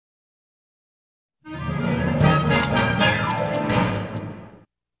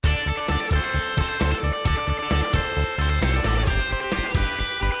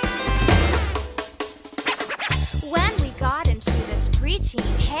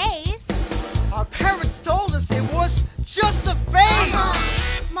case. Our parents told us it was just a phase.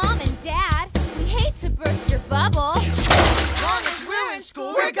 Mom and Dad, we hate to burst your bubble. As long as we're in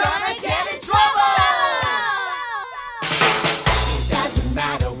school, we're gonna get in trouble. It doesn't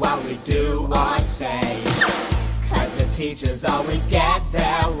matter what we do or say, 'cause the teachers always get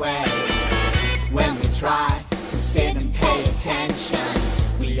their way. When we try to sit and pay attention,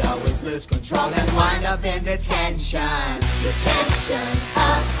 we always lose control and wind up in detention. Detention,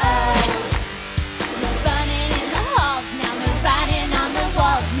 uh-oh. We're running in the halls now, we're riding on the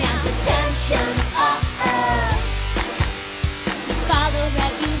walls now. Detention, uh-oh. We follow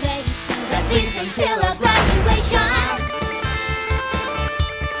regulations, at least until our graduation.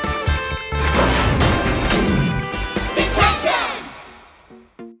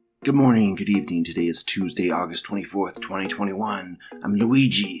 Good morning, good evening. Today is Tuesday, August 24th, 2021. I'm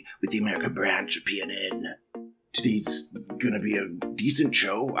Luigi with the America branch of PNN. Today's gonna be a decent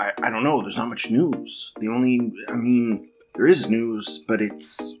show. I don't know, there's not much news. There is news, but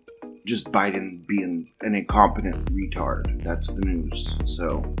it's just Biden being an incompetent retard. That's the news,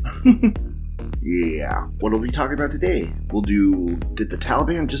 so... Yeah. What will we be talking about today? We'll do, did the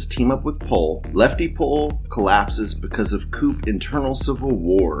Taliban just team up with Pol? Lefty Pol collapses because of coup internal civil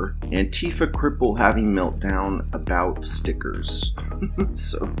war. Antifa cripple having meltdown about stickers.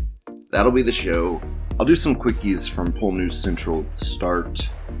 So, that'll be the show. I'll do some quickies from Pol News Central at the start,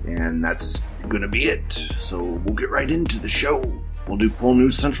 and that's gonna be it. So, we'll get right into the show. We'll do Pol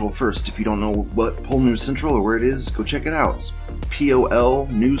News Central first. If you don't know what Pol News Central or where it is, go check it out. It's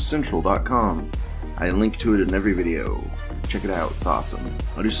polnewscentral.com. I link to it in every video. Check it out. It's awesome.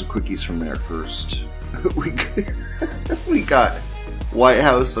 I'll do some quickies from there first. We got White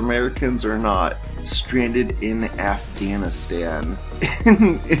House Americans are not stranded in Afghanistan.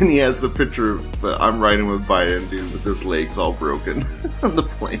 and he has a picture of I'm riding with Biden, dude, with his legs all broken on the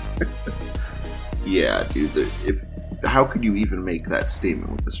plane. Yeah, dude, how could you even make that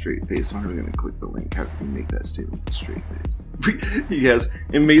statement with a straight face? I'm not even going to click the link. How can you make that statement with a straight face? He has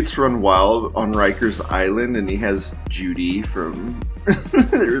inmates run wild on Rikers Island, and he has Judy from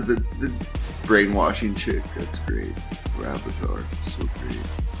the brainwashing chick. That's great. Avatar, so great.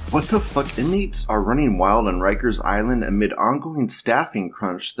 What the fuck? Inmates are running wild on Rikers Island amid ongoing staffing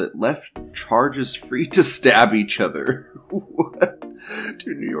crunch that left charges free to stab each other. What?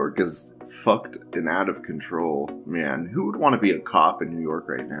 Dude, New York is fucked and out of control. Man, who would want to be a cop in New York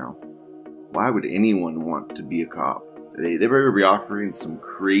right now? Why would anyone want to be a cop? They better be offering some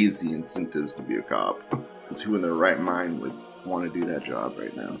crazy incentives to be a cop. Because who in their right mind would want to do that job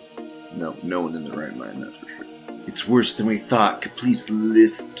right now? No one in their right mind, that's for sure. It's worse than we thought. Complete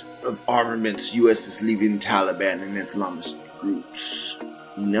list of armaments U.S. is leaving Taliban and Islamist groups.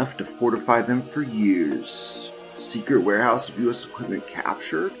 Enough to fortify them for years. Secret warehouse of U.S. equipment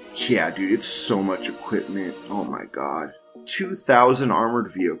captured? Yeah, dude, it's so much equipment. Oh my god. 2,000 armored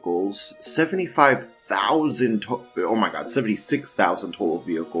vehicles, 76,000 total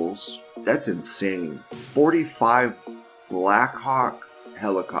vehicles. That's insane. 45 Black Hawk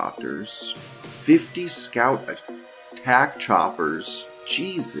helicopters, 50 Scout attack choppers,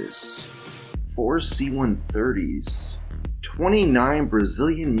 Jesus, 4 C-130s, 29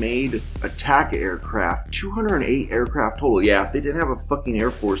 Brazilian-made attack aircraft, 208 aircraft total. Yeah, if they didn't have a fucking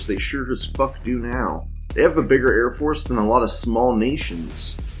air force, they sure as fuck do now. They have a bigger air force than a lot of small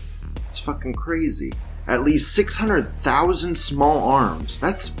nations. It's fucking crazy. At least 600,000 small arms.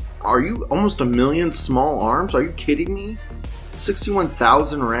 Are you almost 1 million small arms? Are you kidding me?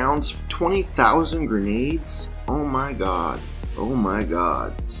 61,000 rounds, 20,000 grenades? Oh my god. Oh my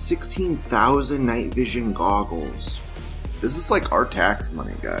god. 16,000 night vision goggles. This is like our tax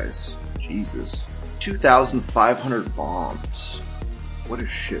money, guys. Jesus. 2,500 bombs. What a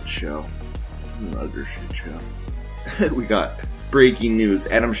shit show. Another shit show. We got breaking news.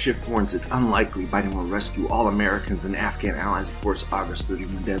 Adam Schiff warns it's unlikely Biden will rescue all Americans and Afghan allies before its August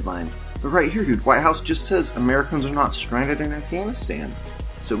 31 deadline. But right here, dude, White House just says Americans are not stranded in Afghanistan.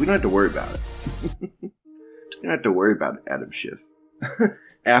 So we don't have to worry about it. We don't have to worry about it, Adam Schiff.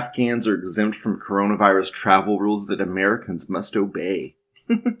 Afghans are exempt from coronavirus travel rules that Americans must obey.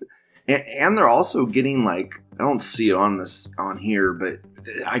 And they're also getting, like, I don't see it on here, but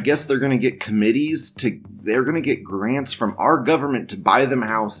I guess they're going to get they're going to get grants from our government to buy them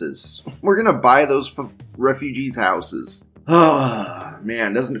houses. We're going to buy those refugees houses. Ah,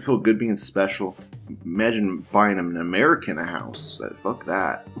 man, doesn't it feel good being special? Imagine buying an American a house. Fuck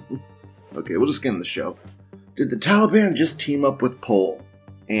that. Okay, we'll just get in the show. Did the Taliban just team up with Pol?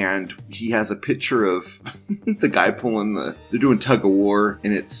 And he has a picture of the guy they're doing tug of war,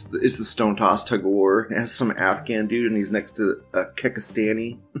 and it's the stone toss tug of war, bar. It has some Afghan dude, and he's next to a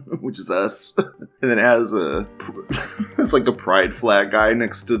Kekistani, which is us. And then it has it's like a pride flag guy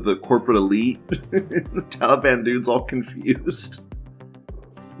next to the corporate elite. The Taliban dude's all confused.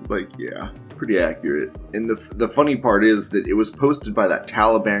 It's like, yeah, pretty accurate. And the funny part is that it was posted by that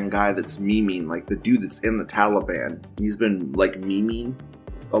Taliban guy that's memeing, like the dude that's in the Taliban. He's been like memeing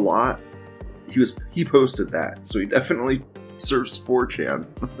a lot. He posted that, so he definitely surfs 4chan.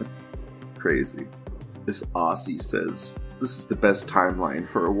 Crazy. This Aussie says, this is the best timeline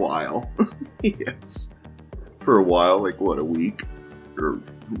for a while. Yes. For a while, like what, a week? Or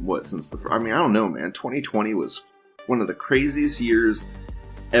what, since the... I mean, I don't know, man. 2020 was one of the craziest years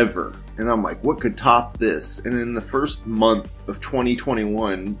ever. And I'm like, what could top this? And in the first month of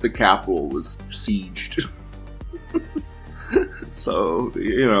 2021, the capital was sieged. So,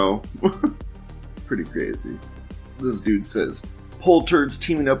 you know, pretty crazy. This dude says, pole turds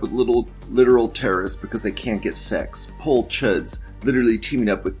teaming up with literal terrorists because they can't get sex. Pole chuds literally teaming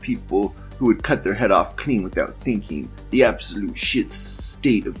up with people who would cut their head off clean without thinking. The absolute shit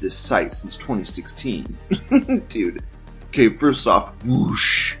state of this site since 2016. Dude. Okay, first off,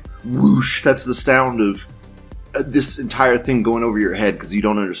 whoosh, whoosh. That's the sound of this entire thing going over your head because you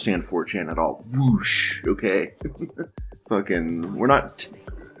don't understand 4chan at all. Whoosh, okay? Fucking, we're not...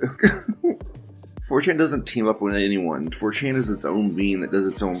 4chan doesn't team up with anyone. 4chan is its own being that does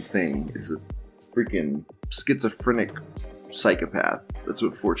its own thing. It's a freaking schizophrenic psychopath. That's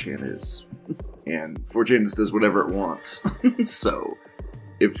what 4chan is. And 4chan just does whatever it wants. So,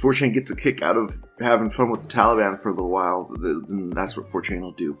 if 4chan gets a kick out of having fun with the Taliban for a little while, then that's what 4chan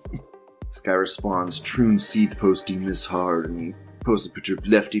will do. This guy responds, Troon Seeth posting this hard, and he posts a picture of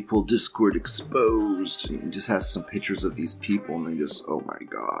Lefty Pull Discord exposed, and he just has some pictures of these people, and they just, oh my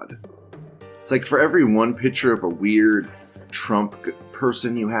god. It's like for every one picture of a weird Trump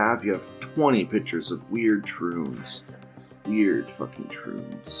person you have 20 pictures of weird Troons. Weird fucking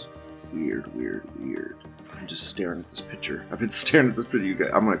Troons. Weird, weird, weird. I'm just staring at this picture. I've been staring at this picture, you guys.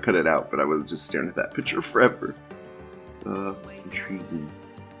 I'm gonna cut it out, but I was just staring at that picture forever. Intriguing.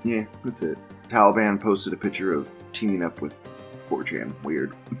 Yeah, that's it. Taliban posted a picture of teaming up with 4chan.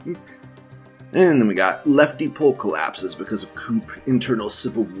 Weird. And then we got Lefty Poll collapses because of coup, internal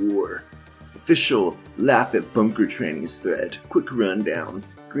civil war. Official laugh at bunker trannies thread. Quick rundown.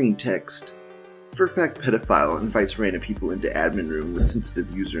 Green text. For fact pedophile invites random people into admin room with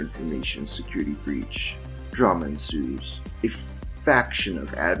sensitive user information security breach. Drama ensues. A faction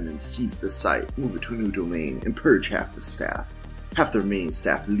of admins seize the site, move it to a new domain, and purge half the staff. Half the remaining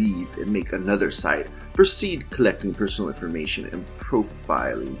staff leave and make another site, proceed collecting personal information and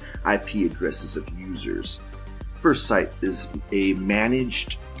profiling IP addresses of users. First site is a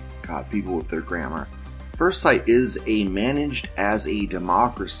managed... God, people with their grammar. First site is a managed as a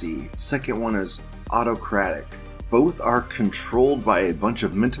democracy. Second one is autocratic. Both are controlled by a bunch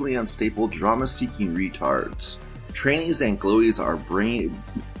of mentally unstable, drama-seeking retards. Trannies and glowies are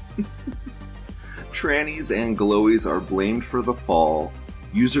Trannies and glowies are blamed for the fall.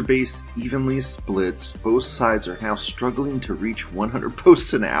 User base evenly splits. Both sides are now struggling to reach 100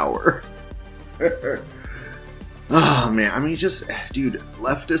 posts an hour. Oh man, I mean, dude,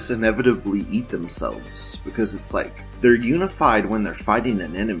 leftists inevitably eat themselves because it's like they're unified when they're fighting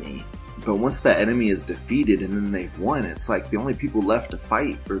an enemy, but once that enemy is defeated and then they've won, it's like the only people left to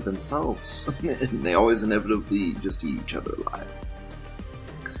fight are themselves. And they always inevitably just eat each other alive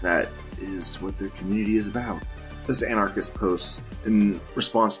because that is what their community is about. This anarchist posts in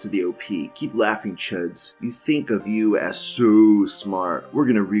response to the OP, keep laughing chuds. You think of you as so smart. We're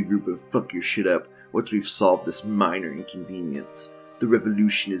gonna regroup and fuck your shit up once we've solved this minor inconvenience. The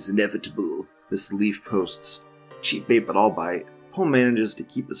revolution is inevitable. This leaf posts, cheap bait but I'll bite. Poll manages to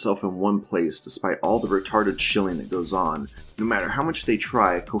keep itself in one place despite all the retarded shilling that goes on. No matter how much they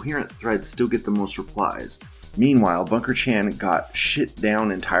try, coherent threads still get the most replies. Meanwhile, Bunker Chan got shit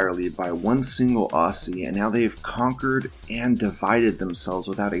down entirely by one single Aussie, and now they've conquered and divided themselves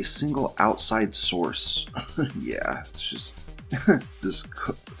without a single outside source. Yeah, it's just... This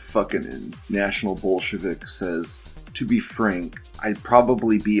fucking National Bolshevik says, to be frank, I'd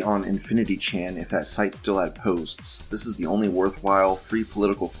probably be on Infinity Chan if that site still had posts. This is the only worthwhile free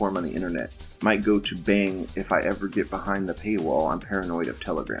political forum on the internet. Might go to Bang if I ever get behind the paywall. I'm paranoid of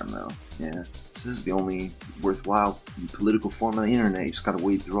Telegram though. Yeah, this is the only worthwhile political forum on the internet. You just gotta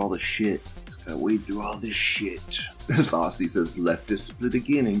wade through all this shit. This Aussie says, leftist split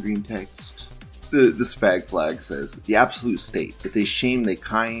again in green text. This fag flag says, the absolute state. It's a shame they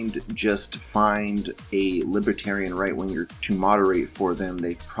just find a libertarian right-winger to moderate for them.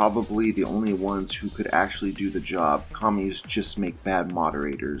 They probably the only ones who could actually do the job. Commies just make bad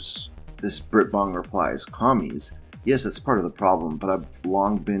moderators. This Britbong replies, commies? Yes, it's part of the problem, but I've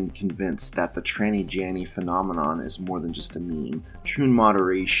long been convinced that the tranny janny phenomenon is more than just a meme. True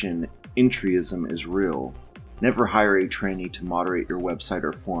moderation, entryism is real. Never hire a tranny to moderate your website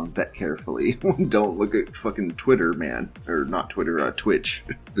or forum. Vet carefully. Don't look at fucking Twitter, man. Or not Twitter, Twitch.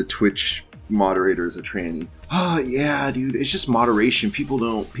 The Twitch moderator is a tranny. Oh, yeah, dude. It's just moderation.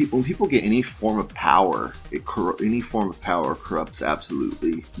 When people get any form of power, any form of power corrupts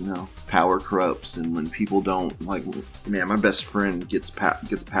absolutely. You know? Power corrupts, and when people don't, like, man, my best friend gets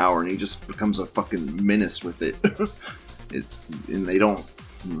power, and he just becomes a fucking menace with it. And they don't,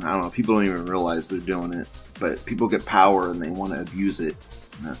 I don't know, people don't even realize they're doing it. But people get power and they want to abuse it.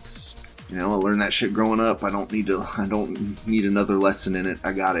 And that's, you know, I learned that shit growing up. I don't need another lesson in it.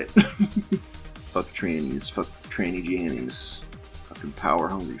 I got it. Fuck trannies. Fuck tranny jannies. Fucking power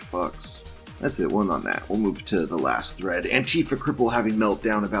hungry fucks. That's it. One on that. We'll move to the last thread. Antifa cripple having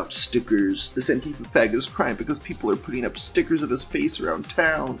meltdown about stickers. This Antifa fag is crying because people are putting up stickers of his face around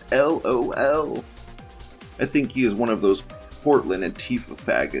town. LOL. I think he is one of those Portland Antifa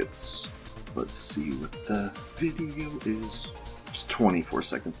faggots. Let's see what the video is. It's 24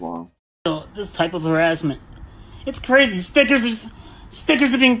 seconds long. This type of harassment. It's crazy.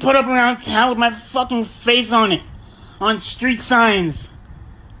 Stickers are being put up around town with my fucking face on it. On street signs.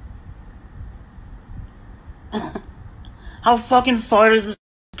 How fucking far does this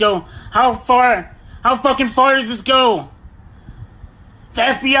go? How fucking far does this go? The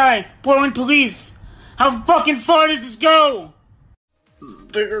FBI, Portland police. How fucking far does this go?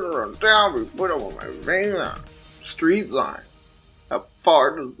 Stickers around town we put up on my face on street sign. How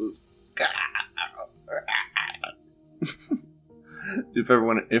far does this go? If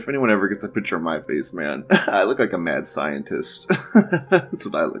anyone ever gets a picture of my face, man, I look like a mad scientist. That's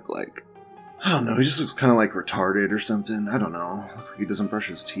what I look like. I don't know, he just looks kind of like retarded or something. I don't know. Looks like he doesn't brush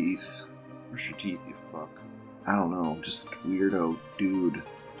his teeth. Brush your teeth, you fuck. I don't know, just weirdo dude.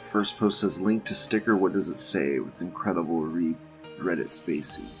 First post says, link to sticker, what does it say? With incredible Reddit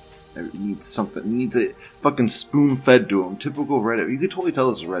spacey. It needs something. It needs it fucking spoon-fed to him. Typical Reddit. You could totally tell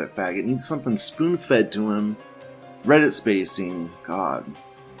this is a Reddit fag. It needs something spoon-fed to him. Reddit spacing. God.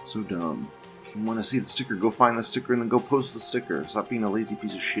 So dumb. If you want to see the sticker, go find the sticker and then go post the sticker. Stop being a lazy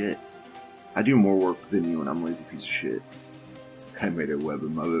piece of shit. I do more work than you and I'm a lazy piece of shit. This guy made a web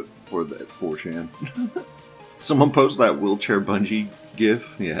of it for that 4chan. Someone post that wheelchair bungee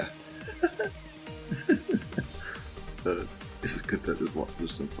gif? Yeah. This is good that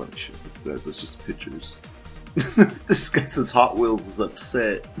there's some funny shit. That's just pictures. This guy says Hot Wheels is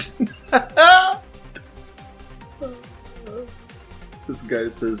upset. This guy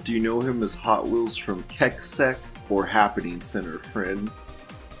says, do you know him as Hot Wheels from Keksec or Happening Center, friend?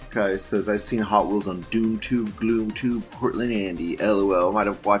 This guy says, I've seen Hot Wheels on DoomTube, GloomTube, Portland Andy, LOL. Might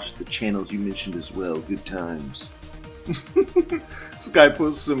have watched the channels you mentioned as well. Good times. This guy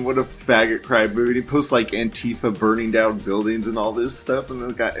posts some what a faggot cry movie. He posts like Antifa burning down buildings and all this stuff, and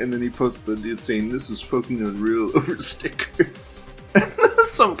then he posts the dude saying this is fucking unreal over stickers.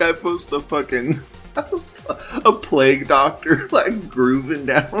 Some guy posts a fucking a plague doctor like grooving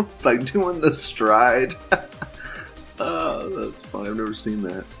down, like doing the stride. Oh, that's funny. I've never seen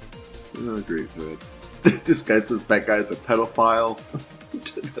that. Another great thread. This guy says that guy's a pedophile.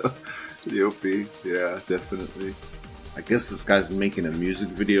 to the OP. Yeah, definitely. I guess this guy's making a music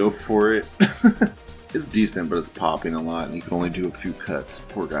video for it. It's decent, but it's popping a lot, and he can only do a few cuts.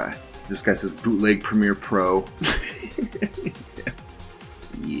 Poor guy. This guy says bootleg Premiere Pro.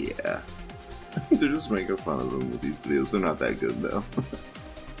 Yeah. They're just making fun of him with these videos. They're not that good, though.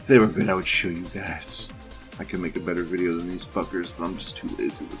 If they were good, I would show you guys. I could make a better video than these fuckers, but I'm just too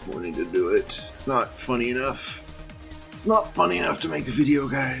lazy this morning to do it. It's not funny enough. It's not funny enough to make a video,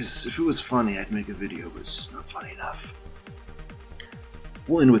 guys. If it was funny, I'd make a video, but it's just not funny enough.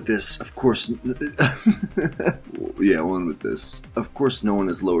 We'll end with this, of course. Yeah, we'll end with this. Of course, no one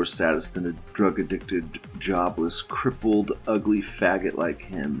is lower status than a drug-addicted, jobless, crippled, ugly faggot like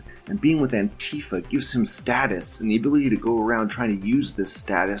him. And being with Antifa gives him status and the ability to go around trying to use this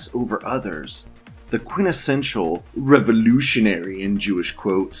status over others. The quintessential revolutionary, in Jewish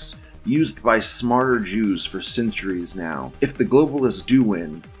quotes, used by smarter Jews for centuries now. If the globalists do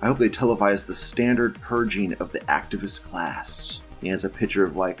win, I hope they televise the standard purging of the activist class. He has a picture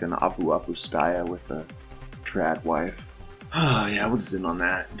of like an Apu Apu Staya with a trad wife. Oh yeah, we'll just end on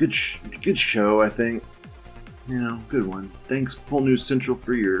that. Good show, I think. You know, good one. Thanks, Pol News Central,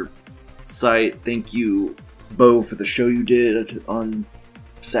 for your site. Thank you, Bo, for the show you did on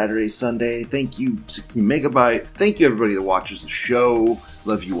Saturday, Sunday. Thank you, 16 Megabyte. Thank you, everybody that watches the show.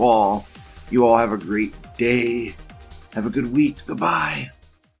 Love you all. You all have a great day. Have a good week. Goodbye.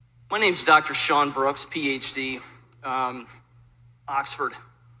 My name's Dr. Sean Brooks, PhD, Oxford.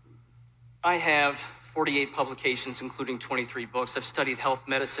 I have 48 publications, including 23 books. I've studied health,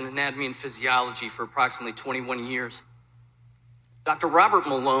 medicine, anatomy, and physiology for approximately 21 years. Dr. Robert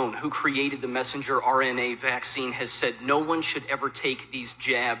Malone, who created the messenger RNA vaccine, has said no one should ever take these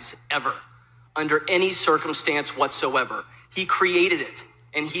jabs ever, under any circumstance whatsoever. He created it,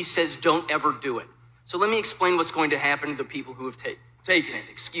 and he says don't ever do it. So let me explain what's going to happen to the people who have taken it.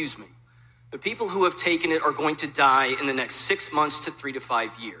 Excuse me. The people who have taken it are going to die in the next 6 months to 3 to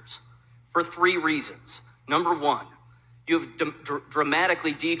 5 years for 3 reasons. Number one, you have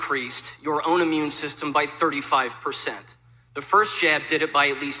dramatically decreased your own immune system by 35%. The first jab did it by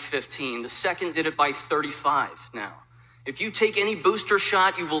at least 15. The second did it by 35 now. If you take any booster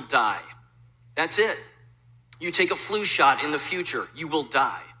shot, you will die. That's it. You take a flu shot in the future, you will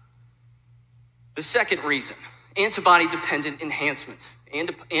die. The second reason, antibody-dependent enhancement.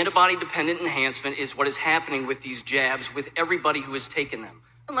 Antibody-dependent enhancement is what is happening with these jabs with everybody who has taken them.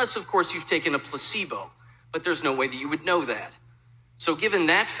 Unless, of course, you've taken a placebo, but there's no way that you would know that. So given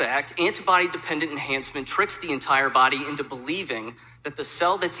that fact, antibody-dependent enhancement tricks the entire body into believing that the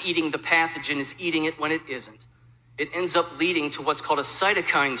cell that's eating the pathogen is eating it when it isn't. It ends up leading to what's called a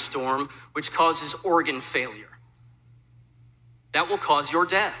cytokine storm, which causes organ failure. That will cause your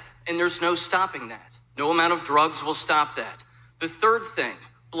death, and there's no stopping that. No amount of drugs will stop that. The third thing,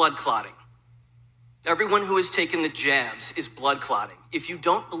 blood clotting. Everyone who has taken the jabs is blood clotting. If you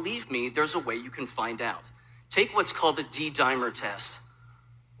don't believe me, there's a way you can find out. Take what's called a D-dimer test.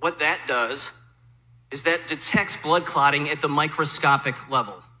 What that does is that detects blood clotting at the microscopic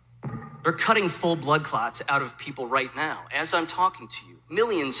level. They're cutting full blood clots out of people right now. As I'm talking to you,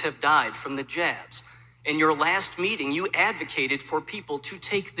 millions have died from the jabs. In your last meeting, you advocated for people to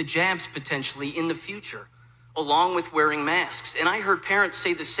take the jabs potentially in the future, along with wearing masks. And I heard parents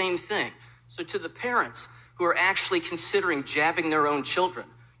say the same thing. So to the parents who are actually considering jabbing their own children,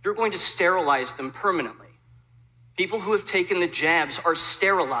 you're going to sterilize them permanently. People who have taken the jabs are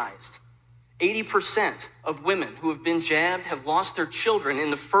sterilized. 80% of women who have been jabbed have lost their children in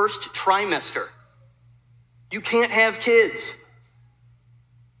the first trimester. You can't have kids.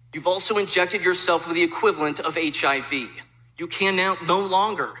 You've also injected yourself with the equivalent of HIV. You can now no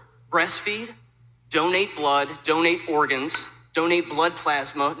longer breastfeed, donate blood, donate organs, donate blood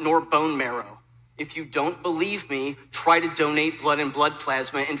plasma, nor bone marrow. If you don't believe me, try to donate blood and blood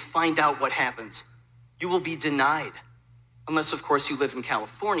plasma and find out what happens. You will be denied. Unless, of course, you live in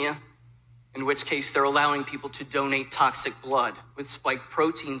California, in which case they're allowing people to donate toxic blood with spike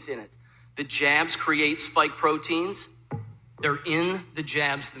proteins in it. The jabs create spike proteins. They're in the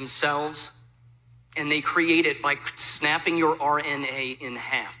jabs themselves, and they create it by snapping your RNA in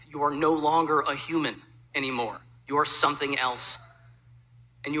half. You are no longer a human anymore. You are something else,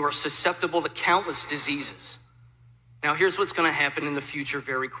 and you are susceptible to countless diseases. Now, here's what's going to happen in the future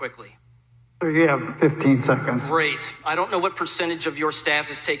very quickly. So you have 15 seconds. Great. I don't know what percentage of your staff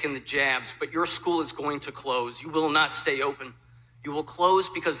has taken the jabs, but your school is going to close. You will not stay open. You will close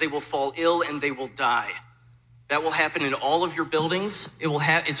because they will fall ill and they will die. That will happen in all of your buildings.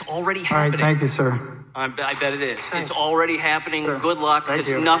 It's already happening. All right, thank you, sir. I bet it is. It's already happening. Sure. Good luck, Thank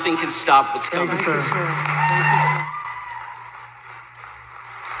because you. nothing can stop what's coming. Thank you, sir.